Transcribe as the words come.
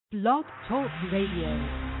Blog Talk Radio.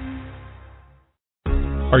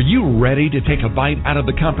 Are you ready to take a bite out of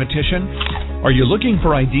the competition? Are you looking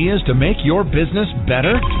for ideas to make your business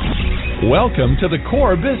better? Welcome to the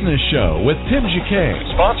Core Business Show with Tim Jacquet,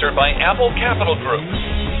 sponsored by Apple Capital Group.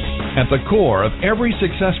 At the core of every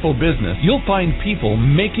successful business, you'll find people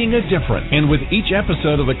making a difference. And with each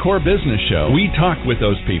episode of the Core Business Show, we talk with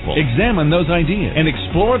those people, examine those ideas, and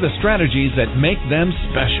explore the strategies that make them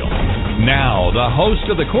special. Now, the host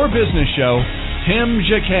of the Core Business Show, Tim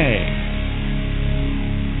Jacquet.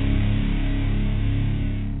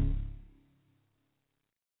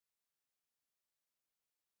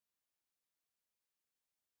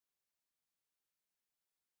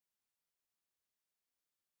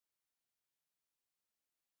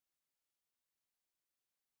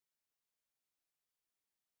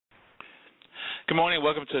 Good morning.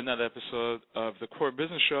 Welcome to another episode of the Core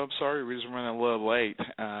Business Show. I'm sorry, we're just running a little late,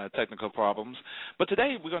 technical problems. But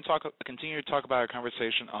today we're going to continue to talk about our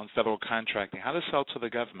conversation on federal contracting, how to sell to the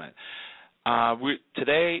government.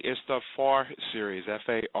 Today is the FAR series,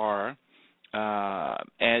 F-A-R,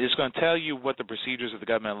 and it's going to tell you what the procedures of the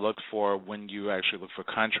government look for when you actually look for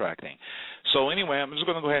contracting. So anyway, I'm just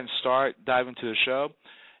going to go ahead and dive into the show.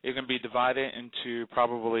 It's going to be divided into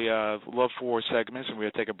probably 4 segments, and we're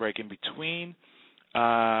going to take a break in between.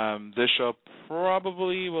 This show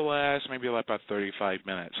probably will last maybe like about 35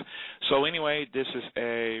 minutes. So anyway, this is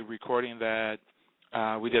a recording that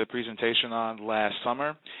we did a presentation on last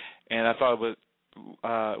summer, and I thought it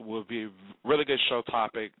would be a really good show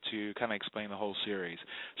topic to kind of explain the whole series.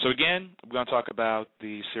 So again, we're going to talk about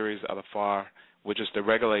the series of the FAR, which is the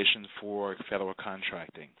regulations for federal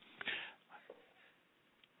contracting.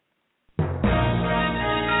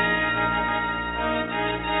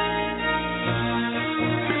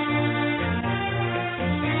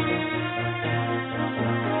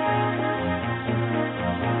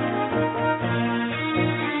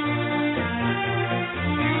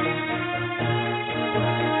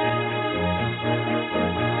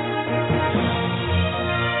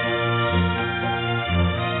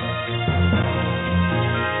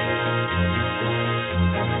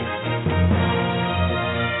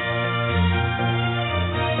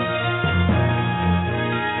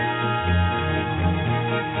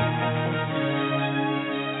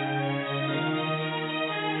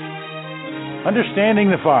 Understanding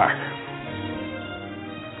the FAR.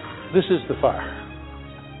 This is the FAR.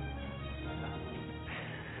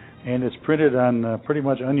 And it's printed on pretty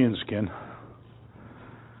much onion skin.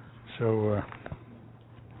 So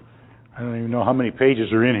I don't even know how many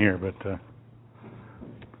pages are in here, but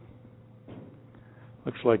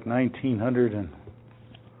looks like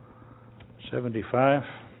 1975,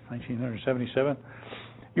 1977.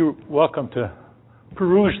 You're welcome to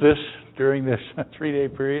peruse this during this 3-day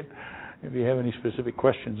period, if you have any specific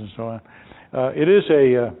questions and so on. It is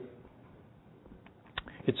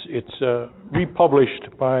it's republished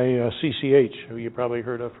by CCH, who you probably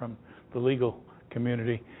heard of from the legal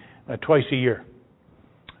community, twice a year,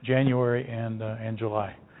 January and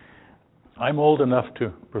July. I'm old enough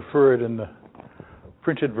to prefer it in the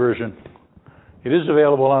printed version. It is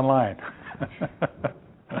available online,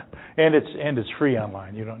 and it's free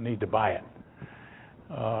online. You don't need to buy it.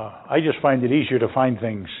 I just find it easier to find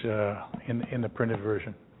things in the printed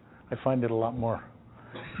version. I find it a lot more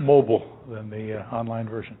mobile than the online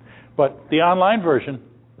version. But the online version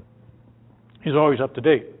is always up to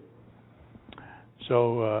date.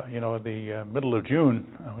 So, the middle of June,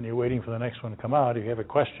 when you're waiting for the next one to come out, if you have a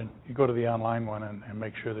question, you go to the online one and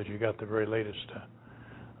make sure that you got the very latest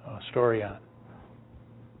story on it.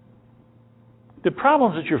 The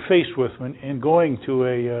problems that you're faced with in going to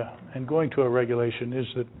a regulation is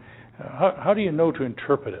that how do you know to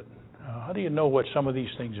interpret it? How do you know what some of these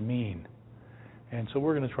things mean? And so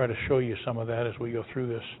we're going to try to show you some of that as we go through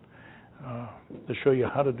this, to show you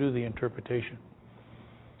how to do the interpretation.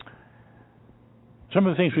 Some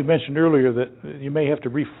of the things we mentioned earlier, that you may have to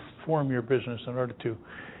reform your business in order to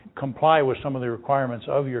comply with some of the requirements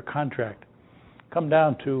of your contract, come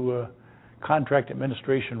down to contract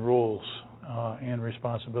administration roles and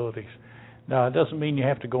responsibilities. Now, it doesn't mean you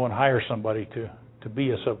have to go and hire somebody to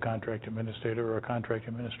be a subcontract administrator or a contract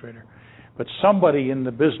administrator, but somebody in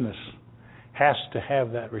the business has to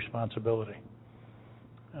have that responsibility.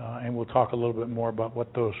 And we'll talk a little bit more about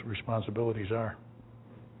what those responsibilities are.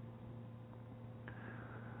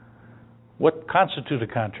 What constitutes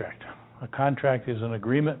a contract? A contract is an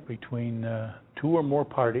agreement between 2 or more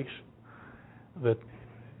parties that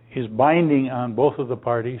is binding on both of the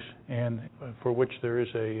parties and for which there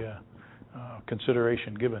is a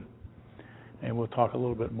consideration given. And we'll talk a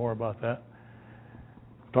little bit more about that.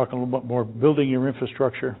 Talk a little bit more building your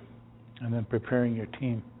infrastructure and then preparing your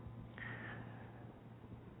team.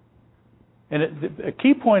 And a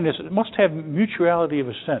key point is it must have mutuality of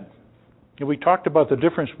assent. And we talked about the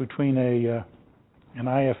difference between an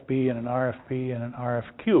IFB and an RFP and an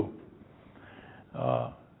RFQ.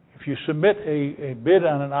 If you submit a bid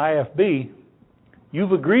on an IFB,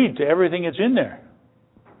 you've agreed to everything that's in there.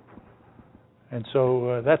 And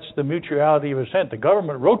so that's the mutuality of assent. The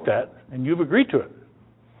government wrote that, and you've agreed to it.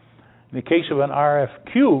 In the case of an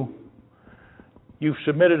RFQ, you've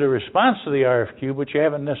submitted a response to the RFQ, but you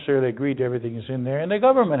haven't necessarily agreed to everything that's in there, and the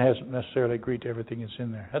government hasn't necessarily agreed to everything that's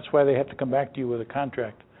in there. That's why they have to come back to you with a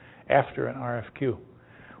contract after an RFQ.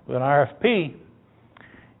 With an RFP,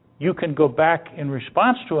 you can go back in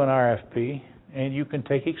response to an RFP, and you can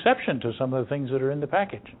take exception to some of the things that are in the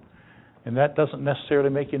package. And that doesn't necessarily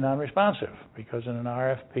make you non-responsive, because in an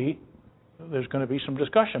RFP, there's going to be some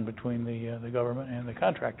discussion between the government and the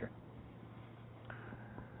contractor.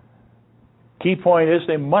 Key point is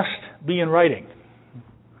they must be in writing.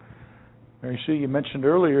 Mary Sue, you mentioned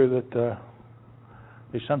earlier that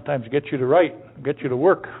they sometimes get you to write, get you to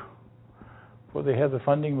work before they have the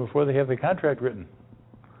funding, before they have the contract written.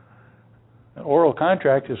 An oral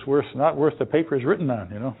contract is not worth the paper it's written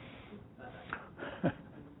on, you know.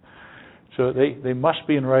 So they must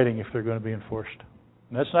be in writing if they're going to be enforced.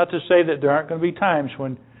 And that's not to say that there aren't going to be times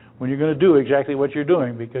when you're going to do exactly what you're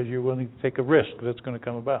doing because you're willing to take a risk that's going to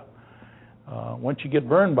come about. Once you get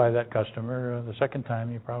burned by that customer, the second time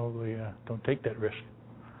you probably don't take that risk.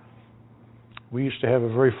 We used to have a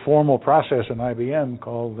very formal process in IBM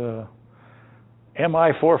called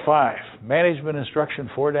MI45, Management Instruction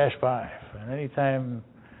 4-5. And anytime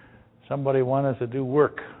somebody wanted to do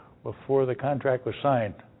work before the contract was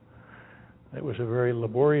signed, it was a very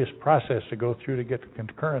laborious process to go through to get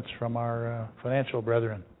concurrence from our financial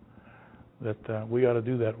brethren that we ought to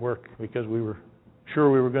do that work because we were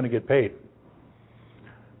sure we were going to get paid.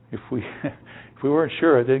 If we weren't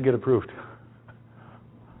sure, it didn't get approved.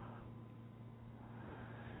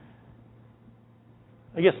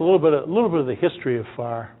 I guess a little bit of the history of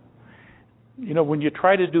FAR. You know, when you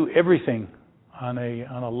try to do everything on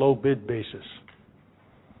a low bid basis,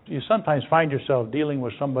 you sometimes find yourself dealing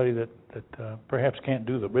with somebody that perhaps can't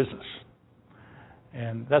do the business.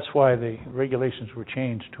 And that's why the regulations were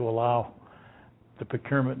changed to allow the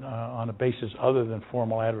procurement on a basis other than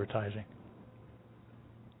formal advertising.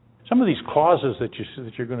 Some of these clauses that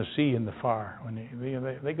you're going to see in the FAR,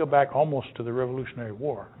 they go back almost to the Revolutionary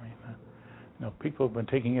War. I mean, you know, people have been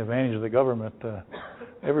taking advantage of the government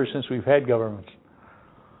ever since we've had governments.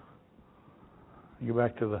 You go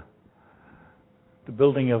back to the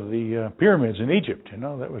building of the pyramids in Egypt. You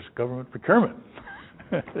know, that was government procurement.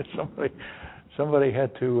 somebody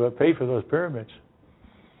had to pay for those pyramids.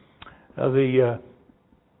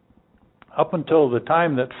 Up until the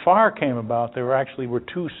time that FAR came about, there were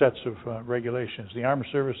two sets of regulations: the Armed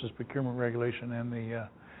Services Procurement Regulation and the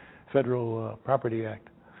Federal Property Act.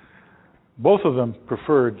 Both of them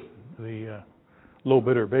preferred the low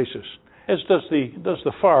bidder basis, as does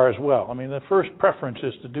the FAR as well. I mean, the first preference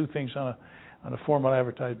is to do things on a formal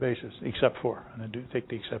advertised basis, except for, and then take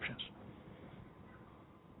the exceptions.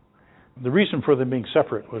 The reason for them being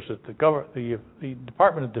separate was that the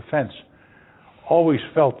Department of Defense always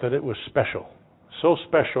felt that it was special, so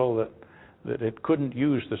special that it couldn't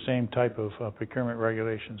use the same type of procurement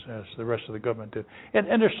regulations as the rest of the government did.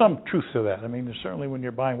 And there's some truth to that. I mean, certainly when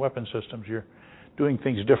you're buying weapon systems, you're doing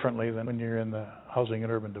things differently than when you're in the housing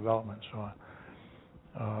and urban development and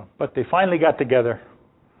so on. But they finally got together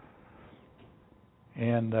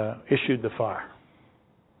and issued the FAR.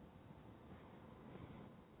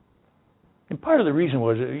 And part of the reason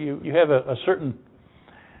was you have a certain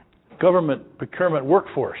government procurement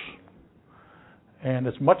workforce, and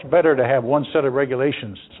it's much better to have one set of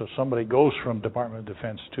regulations so somebody goes from Department of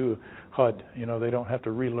Defense to HUD. You know, they don't have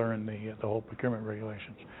to relearn the whole procurement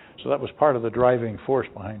regulations. So that was part of the driving force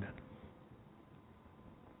behind it.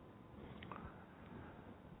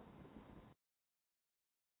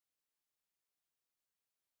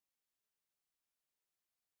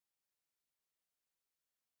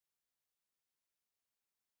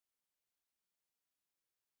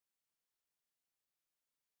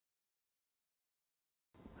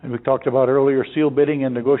 And we talked about earlier seal bidding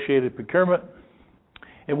and negotiated procurement.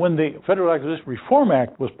 And when the Federal Acquisition Reform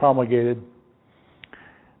Act was promulgated,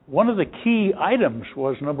 one of the key items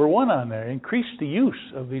was, number one on there, increase the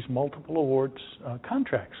use of these multiple awards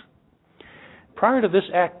contracts. Prior to this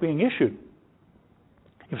act being issued,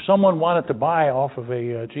 if someone wanted to buy off of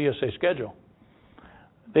a GSA schedule,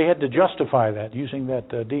 they had to justify that using that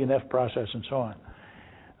D&F process and so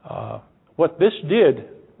on. What this did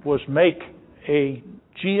was make a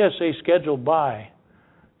GSA schedule buy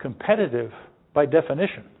competitive by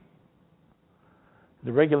definition.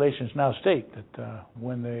 The regulations now state that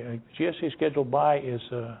when the GSA schedule buy is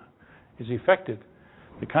effected,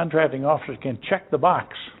 the contracting officer can check the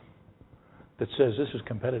box that says this is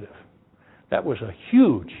competitive. That was a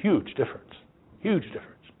huge, huge difference. Huge difference.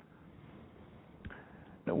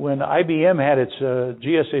 When IBM had its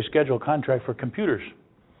GSA schedule contract for computers,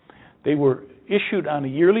 they were issued on a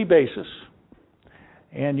yearly basis,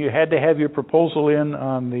 and you had to have your proposal in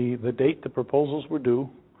on the date the proposals were due,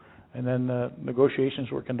 and then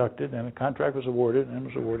negotiations were conducted, and a contract was awarded, and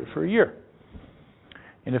was awarded for a year.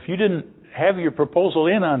 And if you didn't have your proposal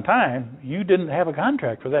in on time, you didn't have a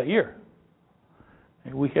contract for that year.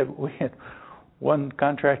 And we had one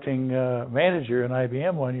contracting manager in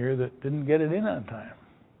IBM one year that didn't get it in on time.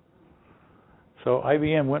 So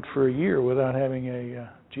IBM went for a year without having a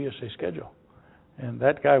GSA schedule. And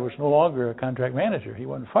that guy was no longer a contract manager. He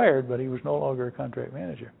wasn't fired, but he was no longer a contract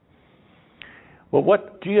manager. Well,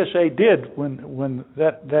 what GSA did when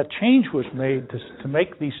that change was made to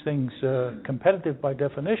make these things competitive by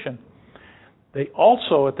definition, they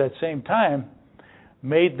also at that same time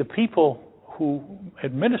made the people who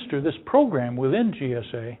administer this program within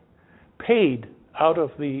GSA paid out of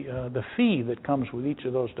the fee that comes with each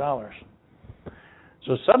of those dollars.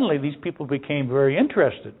 So suddenly these people became very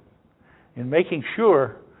interested in making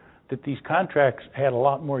sure that these contracts had a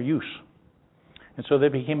lot more use. And so they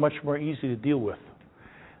became much more easy to deal with.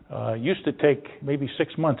 It used to take maybe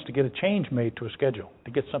 6 months to get a change made to a schedule,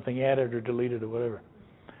 to get something added or deleted or whatever.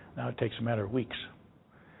 Now it takes a matter of weeks.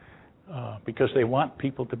 Because they want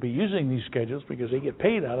people to be using these schedules because they get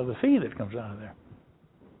paid out of the fee that comes out of there.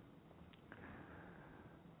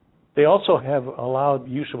 They also have allowed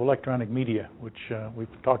use of electronic media, which we've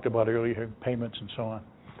talked about earlier, payments and so on.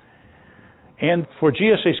 And for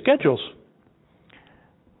GSA schedules,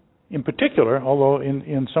 in particular, although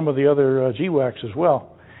in some of the other GWACs as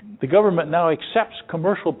well, the government now accepts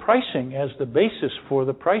commercial pricing as the basis for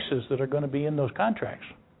the prices that are going to be in those contracts.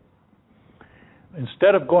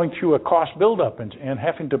 Instead of going through a cost buildup and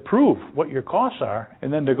having to prove what your costs are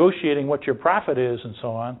and then negotiating what your profit is and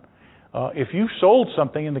so on, if you sold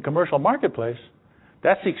something in the commercial marketplace,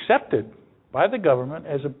 that's accepted by the government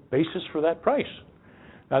as a basis for that price.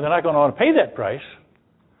 Now, they're not going to want to pay that price.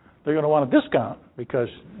 They're going to want a discount because,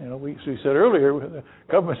 we said earlier, the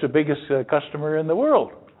government's the biggest customer in the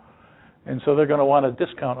world. And so they're going to want a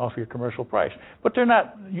discount off your commercial price. But they're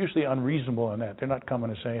not usually unreasonable in that. They're not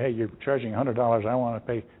coming and saying, hey, you're charging $100, I want to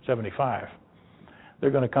pay $75.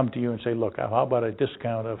 They're going to come to you and say, look, how about a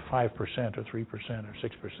discount of 5% or 3% or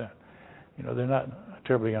 6%? They're not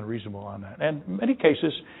terribly unreasonable on that. And in many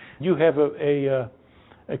cases, you have a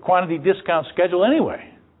quantity discount schedule anyway.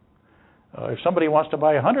 If somebody wants to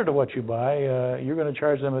buy 100 of what you buy, you're going to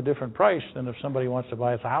charge them a different price than if somebody wants to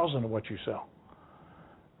buy 1,000 of what you sell.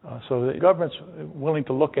 So the government's willing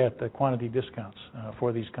to look at the quantity discounts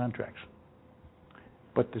for these contracts.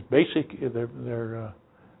 But they're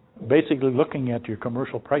basically looking at your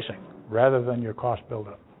commercial pricing rather than your cost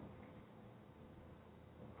buildup.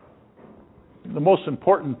 The most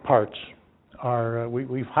important parts are,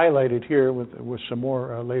 we've highlighted here with some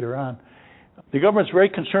more later on. The government's very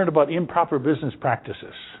concerned about improper business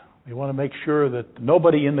practices. They want to make sure that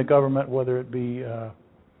nobody in the government, whether it be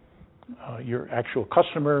your actual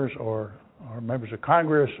customers or members of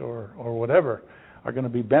Congress or whatever, are going to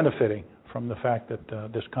be benefiting from the fact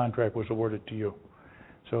that this contract was awarded to you.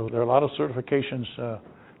 So there are a lot of certifications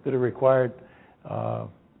that are required.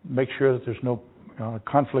 Make sure that there's no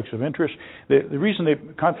conflicts of interest. The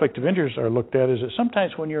reason conflict of interest are looked at is that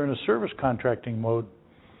sometimes when you're in a service contracting mode,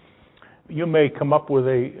 you may come up with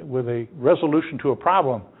a resolution to a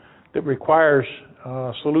problem that requires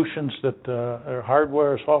solutions that are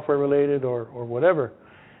hardware or software related or whatever.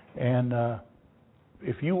 And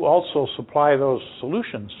if you also supply those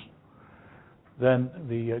solutions, then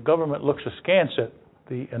the government looks askance at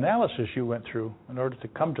the analysis you went through in order to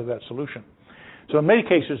come to that solution. So in many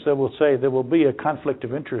cases, they will say there will be a conflict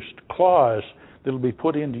of interest clause that will be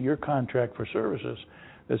put into your contract for services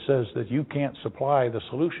that says that you can't supply the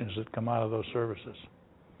solutions that come out of those services.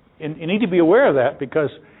 And you need to be aware of that, because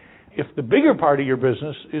if the bigger part of your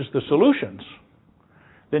business is the solutions,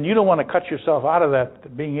 then you don't want to cut yourself out of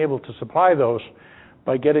that, being able to supply those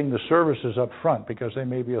by getting the services up front, because they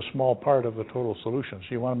may be a small part of the total solution. So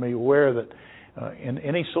you want to be aware that in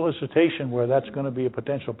any solicitation where that's going to be a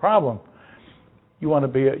potential problem, you want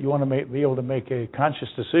to be able to make a conscious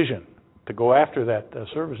decision to go after that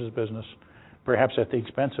services business, perhaps at the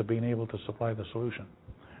expense of being able to supply the solution.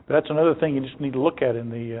 But that's another thing you just need to look at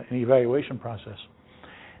in the evaluation process.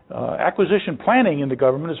 Acquisition planning in the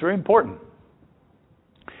government is very important.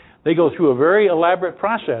 They go through a very elaborate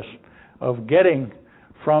process of getting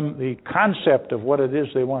from the concept of what it is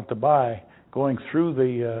they want to buy, going through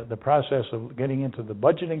the process of getting into the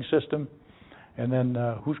budgeting system, and then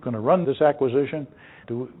who's going to run this acquisition.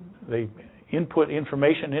 Do they input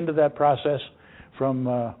information into that process from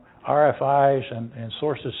RFIs and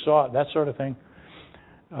sources sought, that sort of thing.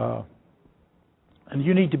 And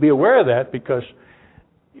you need to be aware of that, because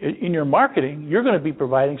in your marketing, you're going to be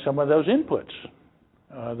providing some of those inputs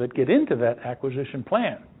that get into that acquisition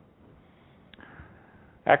plan.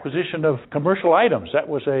 Acquisition of commercial items, that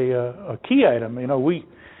was a key item. You know,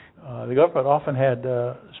 the government often had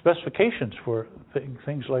specifications for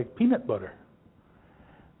things like peanut butter.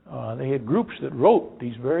 They had groups that wrote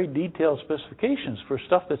these very detailed specifications for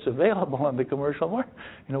stuff that's available on the commercial market.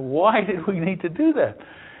 You know, why did we need to do that?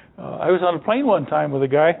 I was on a plane one time with a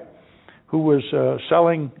guy who was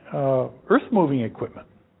selling earth-moving equipment.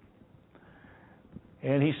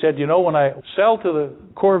 And he said, you know, when I sell to the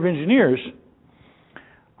Corps of Engineers,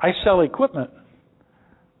 I sell equipment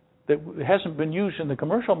that hasn't been used in the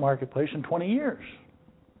commercial marketplace in 20 years.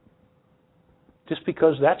 Just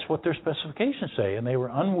because that's what their specifications say, and they were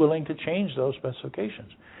unwilling to change those specifications.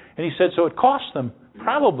 And he said, so it cost them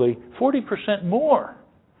probably 40% more,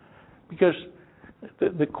 because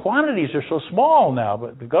the quantities are so small now,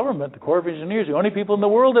 but the government, the Corps of Engineers, the only people in the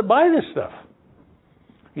world that buy this stuff.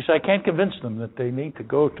 He said, I can't convince them that they need to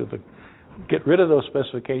get rid of those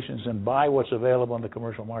specifications and buy what's available in the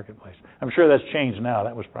commercial marketplace. I'm sure that's changed now.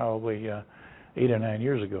 That was probably 8 or 9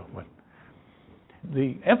 years ago. But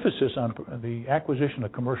the emphasis on the acquisition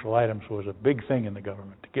of commercial items was a big thing in the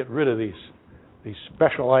government, to get rid of these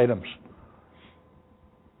special items.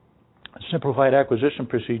 Simplified acquisition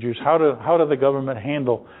procedures. How does the government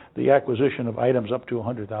handle the acquisition of items up to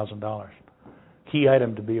 $100,000? Key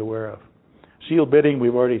item to be aware of. Sealed bidding,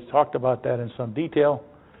 we've already talked about that in some detail.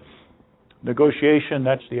 Negotiation,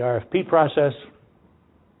 that's the RFP process.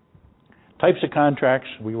 Types of contracts,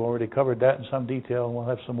 we've already covered that in some detail, and we'll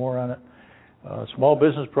have some more on it. Small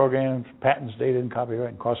business programs, patents, data and copyright,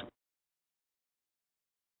 and cost.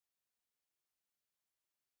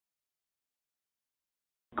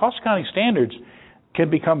 Cost accounting standards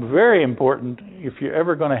can become very important if you're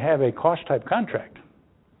ever going to have a cost type contract.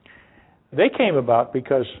 They came about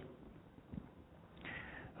because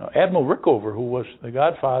Admiral Rickover, who was the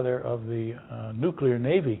godfather of the nuclear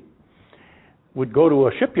navy, would go to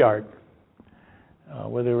a shipyard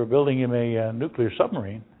where they were building him a nuclear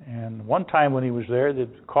submarine. And one time when he was there, the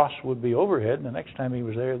costs would be overhead, and the next time he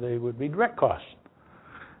was there, they would be direct costs.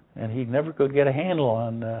 And he never could get a handle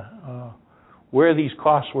on where these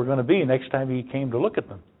costs were going to be next time he came to look at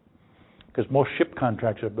them, because most ship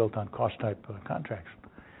contracts are built on cost-type contracts.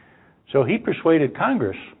 So he persuaded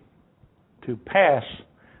Congress to pass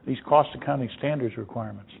these cost accounting standards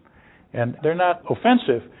requirements. And they're not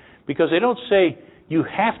offensive, because they don't say you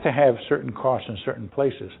have to have certain costs in certain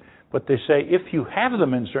places, but they say if you have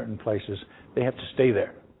them in certain places, they have to stay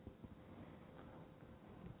there.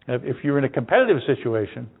 If you're in a competitive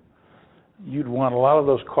situation, you'd want a lot of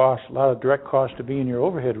those costs, a lot of direct costs, to be in your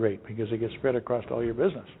overhead rate, because they get spread across all your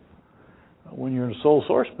business. When you're in a sole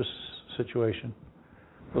source situation,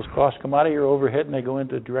 those costs come out of your overhead and they go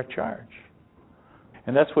into direct charge.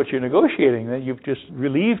 And that's what you're negotiating. That you've just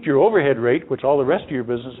relieved your overhead rate, which all the rest of your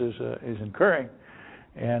business is incurring,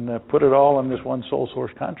 and put it all on this one sole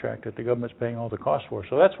source contract that the government's paying all the costs for.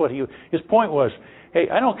 So that's what his point was. Hey,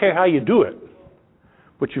 I don't care how you do it,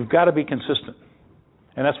 but you've got to be consistent.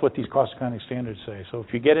 And that's what these cost accounting standards say. So if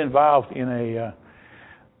you get involved in a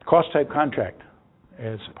cost type contract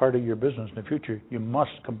as part of your business in the future, you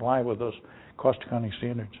must comply with those cost accounting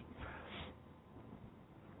standards.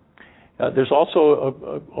 There's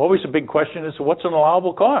also always a big question as to what's an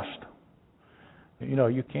allowable cost. You know,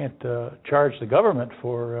 you can't charge the government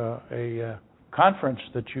for a conference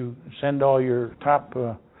that you send all your top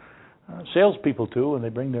salespeople to, and they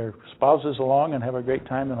bring their spouses along and have a great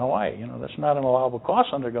time in Hawaii. You know, that's not an allowable cost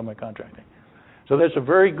under government contracting. So there's a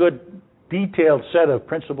very good detailed set of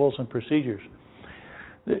principles and procedures.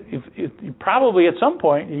 If probably at some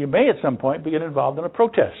point, you may at some point get involved in a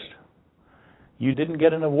protest. You didn't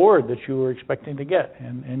get an award that you were expecting to get,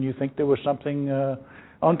 and you think there was something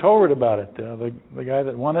untoward about it. The guy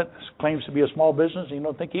that won it claims to be a small business, and you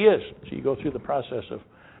don't think he is. So you go through the process of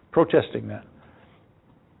protesting that.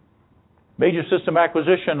 Major system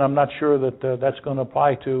acquisition, I'm not sure that that's going to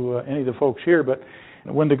apply to any of the folks here, but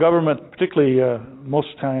when the government, particularly most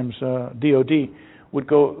times DOD, would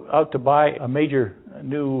go out to buy a major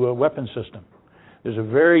new weapon system, there's a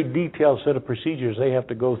very detailed set of procedures they have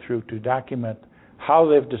to go through to document how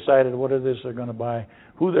they've decided what it is they're going to buy,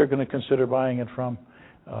 who they're going to consider buying it from,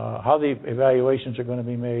 how the evaluations are going to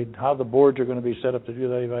be made, how the boards are going to be set up to do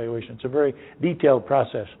that evaluation. It's a very detailed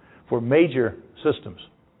process for major systems.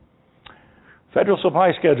 Federal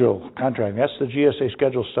supply schedule contracting. That's the GSA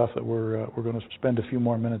schedule stuff that we're going to spend a few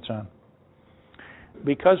more minutes on.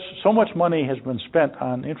 Because so much money has been spent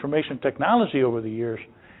on information technology over the years,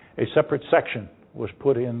 a separate section was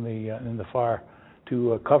put in the FAR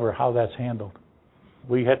to cover how that's handled.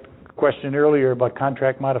 We had a question earlier about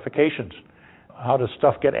contract modifications. How does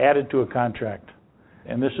stuff get added to a contract?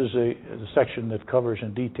 And this is a section that covers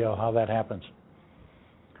in detail how that happens.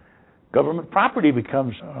 Government property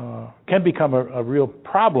can become a real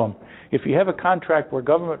problem if you have a contract where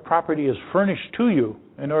government property is furnished to you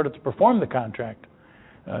in order to perform the contract.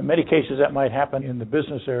 In many cases, that might happen in the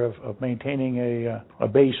business area of maintaining a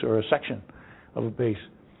base or a section of a base.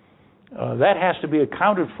 That has to be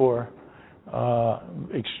accounted for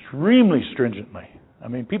extremely stringently. I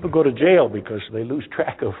mean, people go to jail because they lose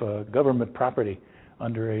track of government property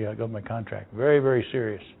under a government contract. Very, very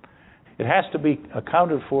serious. It has to be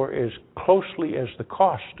accounted for as closely as the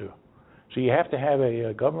costs do. So you have to have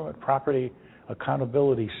a government property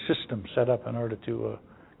accountability system set up in order to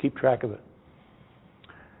keep track of it.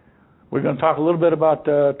 We're going to talk a little bit about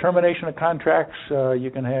termination of contracts.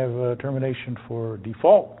 You can have termination for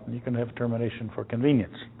default, and you can have termination for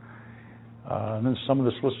convenience. And then some of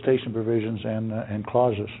the solicitation provisions and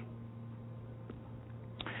clauses.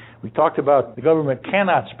 We talked about the government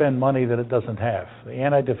cannot spend money that it doesn't have. The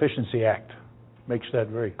Anti-Deficiency Act makes that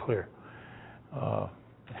very clear.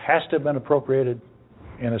 It has to have been appropriated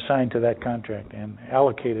and assigned to that contract and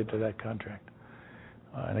allocated to that contract.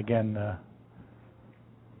 And again,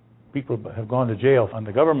 people have gone to jail on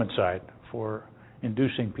the government side for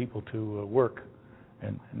inducing people to work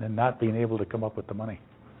and then not being able to come up with the money.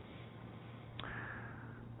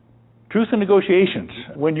 Truth in negotiations.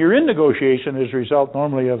 When you're in negotiation as a result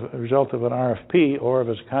normally of a result of an RFP or of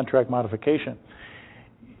a contract modification,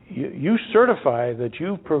 you certify that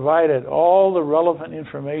you've provided all the relevant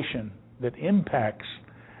information that impacts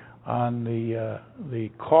on the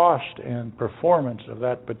cost and performance of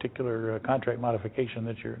that particular contract modification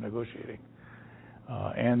that you're negotiating.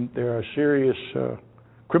 And there are serious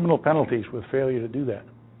criminal penalties with failure to do that.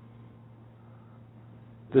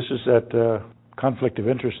 This is that conflict of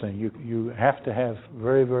interest thing. You have to have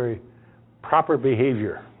very, very proper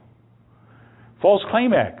behavior. False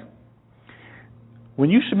Claim Act. When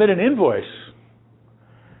you submit an invoice,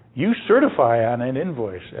 you certify on an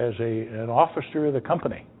invoice as an officer of the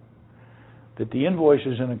company that the invoice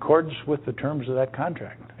is in accordance with the terms of that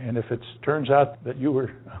contract. And if it turns out that you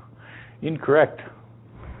were incorrect,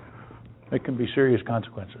 it can be serious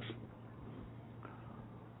consequences.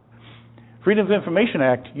 Freedom of Information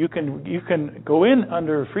Act, you can go in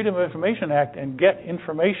under Freedom of Information Act and get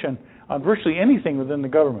information on virtually anything within the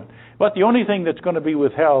government. But the only thing that's going to be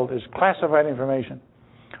withheld is classified information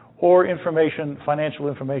or information, financial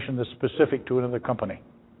information that's specific to another company.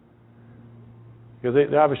 Because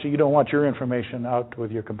obviously you don't want your information out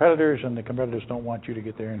with your competitors, and the competitors don't want you to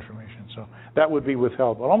get their information. So that would be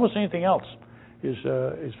withheld. But almost anything else is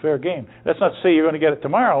fair game. That's not to say you're going to get it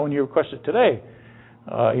tomorrow when you request it today.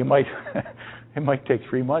 It might take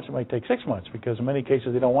 3 months, it might take 6 months, because in many cases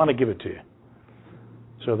they don't want to give it to you.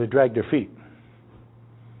 So they drag their feet.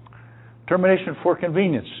 Termination for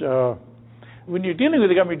convenience. When you're dealing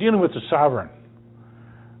with the government, you're dealing with the sovereign.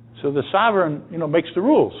 So the sovereign, makes the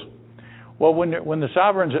rules. Well, when the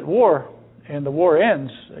sovereign's at war and the war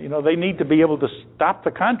ends, they need to be able to stop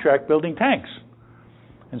the contract building tanks.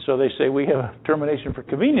 And so they say we have a termination for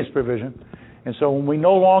convenience provision. And so when we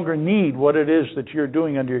no longer need what it is that you're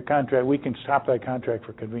doing under your contract, we can stop that contract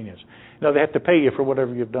for convenience. They have to pay you for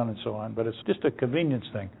whatever you've done and so on, but it's just a convenience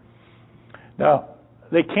thing. Now,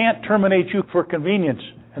 they can't terminate you for convenience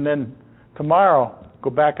and then tomorrow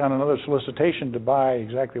go back on another solicitation to buy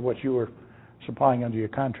exactly what you were supplying under your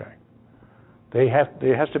contract. There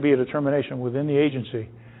has to be a determination within the agency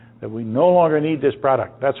that we no longer need this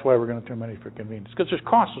product. That's why we're going to terminate for convenience, because there's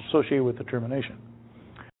costs associated with the termination.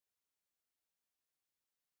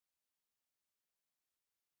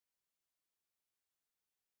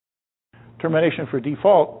 Termination for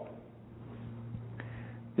default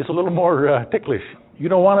is a little more ticklish. You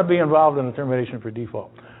don't want to be involved in a termination for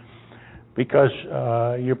default because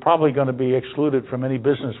you're probably going to be excluded from any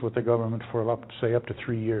business with the government for up to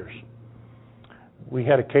 3 years. We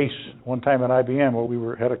had a case one time at IBM where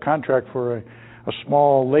we had a contract for a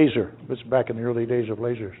small laser. This was back in the early days of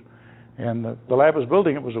lasers. And the lab was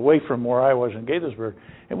building. It was away from where I was in Gaithersburg.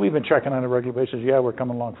 And we've been checking on a regular basis. Yeah, we're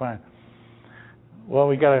coming along fine. Well,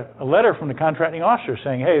 we got a letter from the contracting officer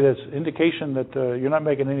saying, hey, that's indication that you're not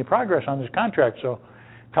making any progress on this contract, so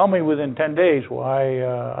tell me within 10 days why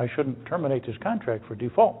I shouldn't terminate this contract for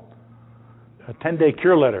default. A 10-day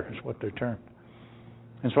cure letter is what they're termed.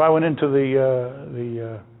 And so I went into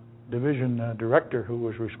the division director who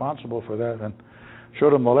was responsible for that and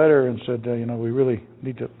showed him the letter and said, we really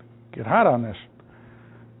need to get hot on this.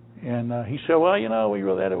 And he said, well,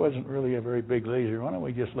 that wasn't really a very big laser. Why don't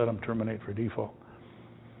we just let them terminate for default?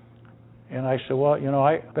 And I said, well,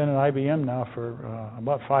 I've been at IBM now for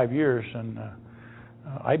about 5 years, and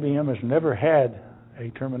IBM has never had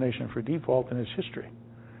a termination for default in its history.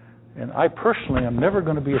 And I personally am never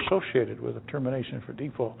going to be associated with a termination for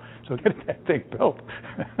default. So get that thing built.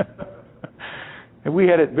 And we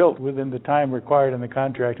had it built within the time required in the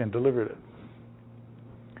contract and delivered it.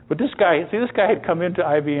 But this guy had come into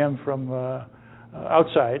IBM from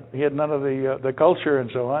outside. He had none of the culture and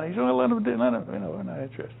so on. He said, well, let him, we're not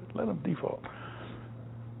interested. Let him default.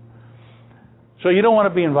 So you don't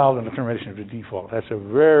want to be involved in the termination of the default. That's a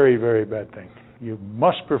very, very bad thing. You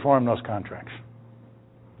must perform those contracts.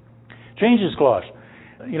 Changes clause.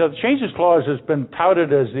 The changes clause has been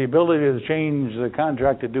touted as the ability to change the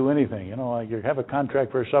contract to do anything. Like you have a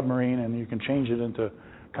contract for a submarine and you can change it into a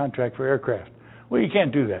contract for aircraft. Well, you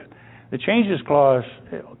can't do that. The changes clause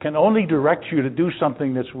can only direct you to do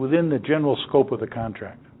something that's within the general scope of the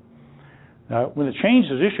contract. Now, when the change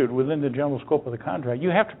is issued within the general scope of the contract, you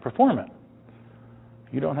have to perform it.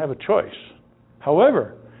 You don't have a choice.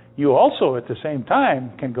 However, you also, at the same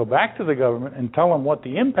time, can go back to the government and tell them what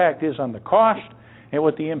the impact is on the cost and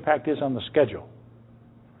what the impact is on the schedule.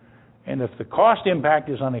 And if the cost impact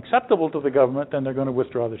is unacceptable to the government, then they're going to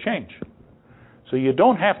withdraw the change. So you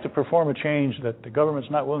don't have to perform a change that the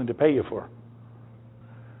government's not willing to pay you for.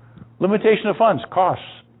 Limitation of funds, costs.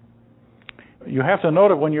 You have to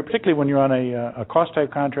note it particularly when you're on a cost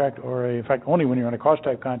type contract, or in fact only when you're on a cost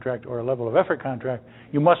type contract or a level of effort contract,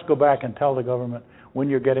 you must go back and tell the government when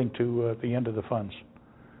you're getting to the end of the funds.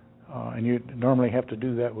 And you normally have to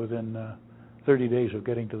do that within 30 days of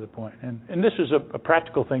getting to the point. And this is a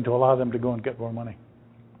practical thing to allow them to go and get more money.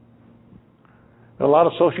 A lot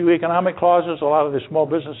of socioeconomic clauses, a lot of the small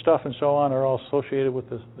business stuff and so on are all associated with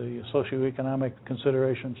the socioeconomic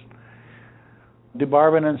considerations.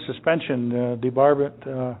 Debarment and suspension.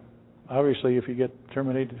 Debarment, obviously, if you get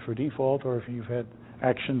terminated for default or if you've had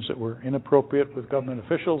actions that were inappropriate with government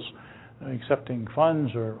officials, accepting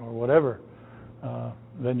funds or whatever,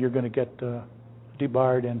 then you're going to get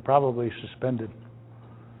debarred and probably suspended.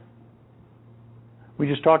 We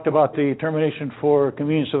just talked about the termination for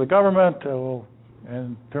convenience of the government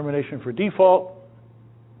and termination for default.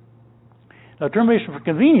 Now, termination for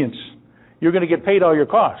convenience, you're going to get paid all your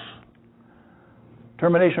costs.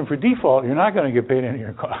 Termination for default, you're not going to get paid any of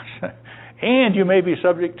your costs. And you may be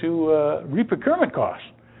subject to reprocurement costs.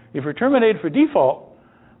 If you're terminated for default,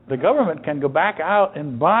 the government can go back out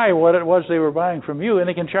and buy what it was they were buying from you, and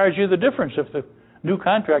they can charge you the difference if the new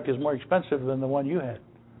contract is more expensive than the one you had.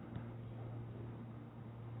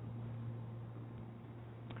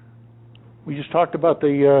 We just talked about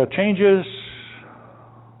the changes.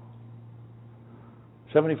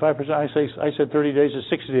 75%, I said 30 days is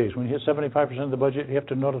 60 days. When you hit 75% of the budget, you have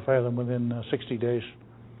to notify them within 60 days.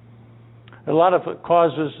 A lot of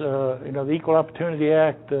causes, the Equal Opportunity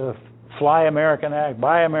Act, the Fly American Act,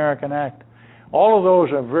 Buy American Act, all of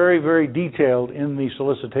those are very, very detailed in the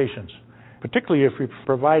solicitations, particularly if you're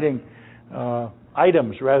providing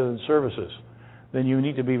items rather than services. Then you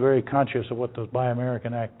need to be very conscious of what those Buy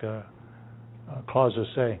American Act clauses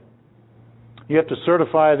say. You have to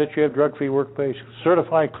certify that you have drug-free workplace,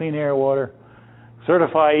 certify clean air, water,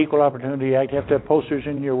 certify Equal Opportunity Act. You have to have posters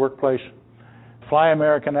in your workplace. Fly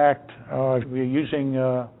American Act, if you're using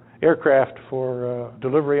aircraft for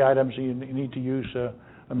delivery items, you need to use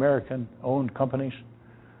American-owned companies.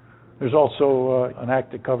 There's also an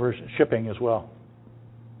act that covers shipping as well.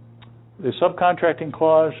 The subcontracting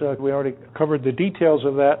clause, we already covered the details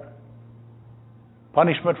of that.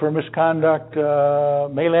 Punishment for misconduct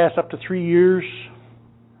may last up to 3 years.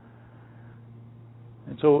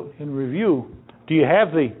 And so, in review, do you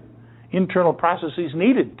have the internal processes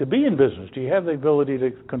needed to be in business? Do you have the ability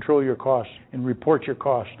to control your costs and report your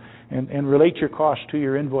costs and relate your costs to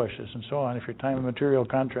your invoices and so on if you're time and material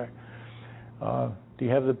contract? Do you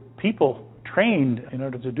have the people trained in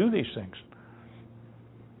order to do these things?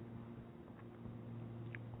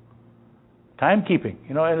 Timekeeping.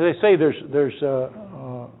 As they say, there's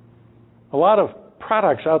a lot of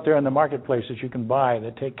products out there in the marketplace that you can buy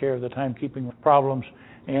that take care of the timekeeping problems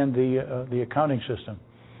and the accounting system.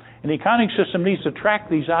 And the accounting system needs to track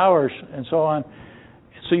these hours and so on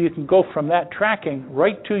So you can go from that tracking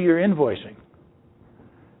right to your invoicing.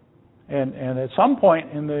 And at some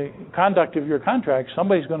point in the conduct of your contract,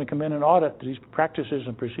 somebody's going to come in and audit these practices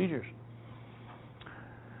and procedures.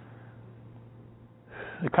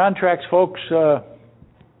 The contracts folks are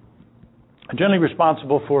generally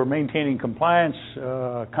responsible for maintaining compliance,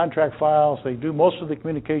 contract files. They do most of the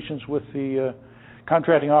communications with the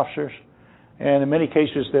contracting officers, and in many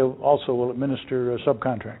cases they also will administer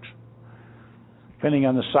subcontracts. Depending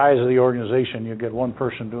on the size of the organization, you'll get one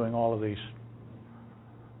person doing all of these.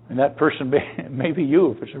 And that person may be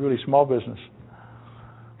you if it's a really small business.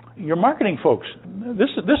 Your marketing folks,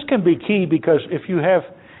 this can be key, because if you have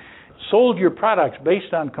sold your products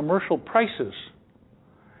based on commercial prices,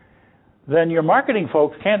 then your marketing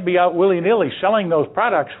folks can't be out willy-nilly selling those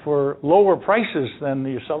products for lower prices than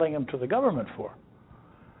you're selling them to the government for,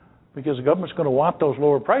 because the government's going to want those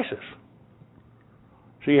lower prices.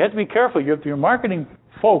 So you have to be careful. Your marketing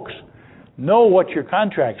folks know what your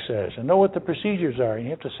contract says and know what the procedures are. And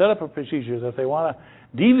you have to set up a procedure that if they want to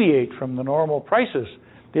deviate from the normal prices,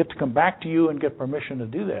 they have to come back to you and get permission to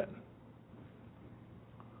do that.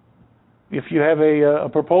 If you have a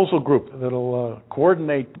proposal group that'll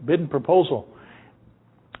coordinate bid and proposal,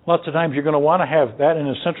 lots of times you're going to want to have that in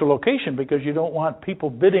a central location, because you don't want people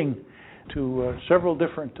bidding to several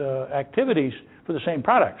different activities for the same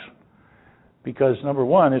products. Because number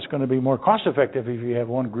one, it's going to be more cost effective if you have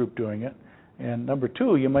one group doing it. And number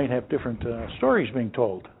two, you might have different stories being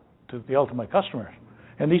told to the ultimate customers.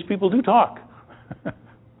 And these people do talk.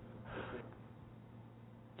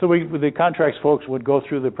 So the contracts folks would go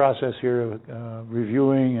through the process here of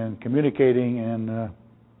reviewing and communicating and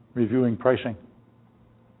reviewing pricing.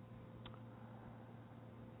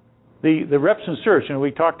 The reps and certs,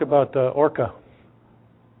 we talked about ORCA.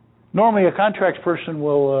 Normally a contracts person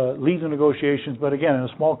will lead the negotiations, but again, in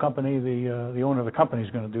a small company, the owner of the company is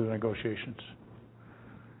going to do the negotiations.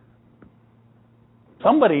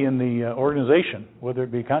 Somebody in the organization, whether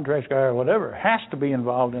it be a contracts guy or whatever, has to be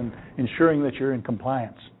involved in ensuring that you're in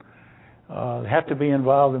compliance. They have to be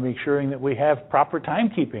involved in ensuring that we have proper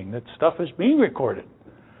timekeeping, that stuff is being recorded.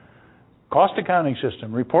 Cost accounting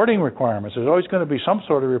system, reporting requirements. There's always going to be some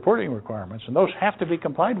sort of reporting requirements, and those have to be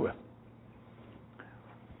complied with.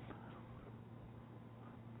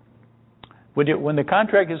 When the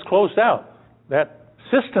contract is closed out, that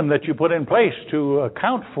system that you put in place to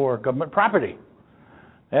account for government property,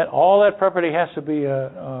 all that property has to be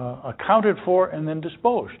accounted for and then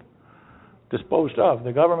disposed of.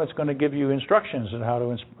 The government's going to give you instructions on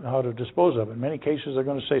how to dispose of it. In many cases, they're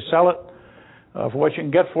going to say sell it for what you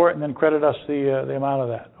can get for it, and then credit us the amount of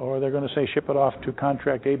that. Or they're going to say ship it off to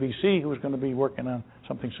contract ABC, who's going to be working on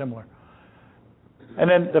something similar. And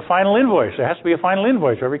then the final invoice. There has to be a final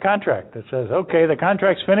invoice for every contract that says, okay, the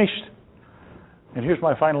contract's finished, and here's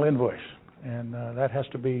my final invoice. And that has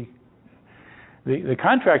to be... The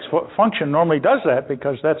contracts function normally does that,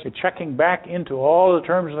 because that's checking back into all the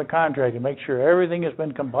terms of the contract to make sure everything has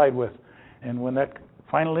been complied with. And when that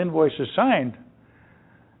final invoice is signed,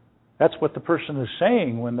 that's what the person is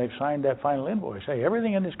saying when they've signed that final invoice. Hey,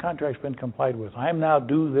 everything in this contract's been complied with. I am now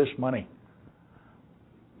due this money.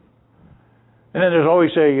 And then there's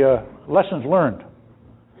always a lessons learned.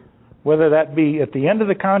 Whether that be at the end of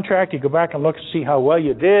the contract, you go back and look to see how well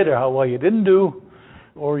you did or how well you didn't do,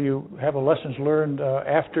 or you have a lessons learned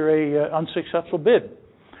after a unsuccessful bid.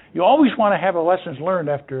 You always want to have a lessons learned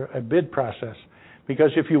after a bid process,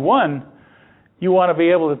 because if you won, you want to be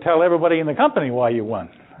able to tell everybody in the company why you won.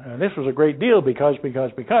 This was a great deal because.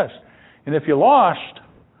 And if you lost,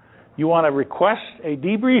 you want to request a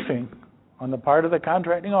debriefing on the part of the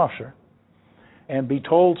contracting officer and be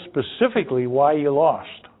told specifically why you lost.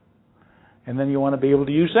 And then you want to be able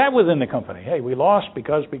to use that within the company. Hey, we lost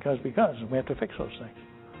because. And we have to fix those things.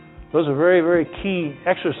 Those are very, very key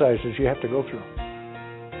exercises you have to go through.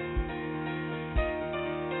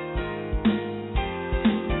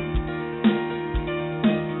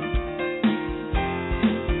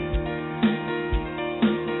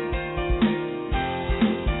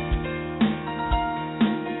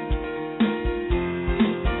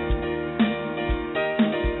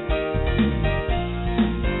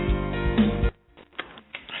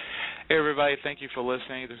 Thank you for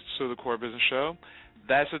listening to the Core Business Show.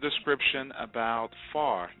 That's a description about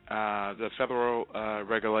FAR, the federal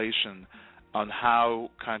regulation on how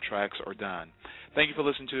contracts are done. Thank you for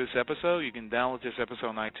listening to this episode. You can download this episode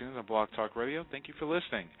on iTunes and Blog Talk Radio. Thank you for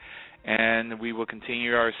listening. And we will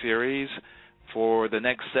continue our series for the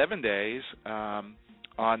next 7 days on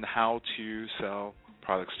how to sell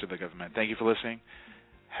products to the government. Thank you for listening.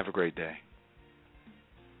 Have a great day.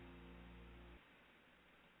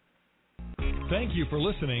 Thank you for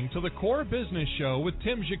listening to the Core Business Show with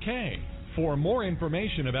Tim Jacquet. For more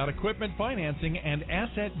information about equipment financing and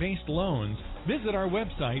asset-based loans, visit our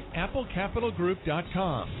website,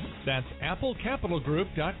 applecapitalgroup.com. That's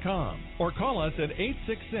applecapitalgroup.com. Or call us at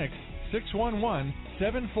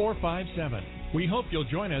 866-611-7457. We hope you'll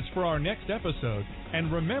join us for our next episode.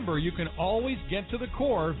 And remember, you can always get to the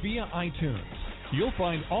core via iTunes. You'll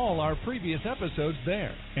find all our previous episodes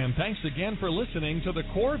there. And thanks again for listening to the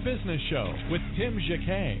Core Business Show with Tim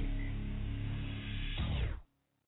Jacquet.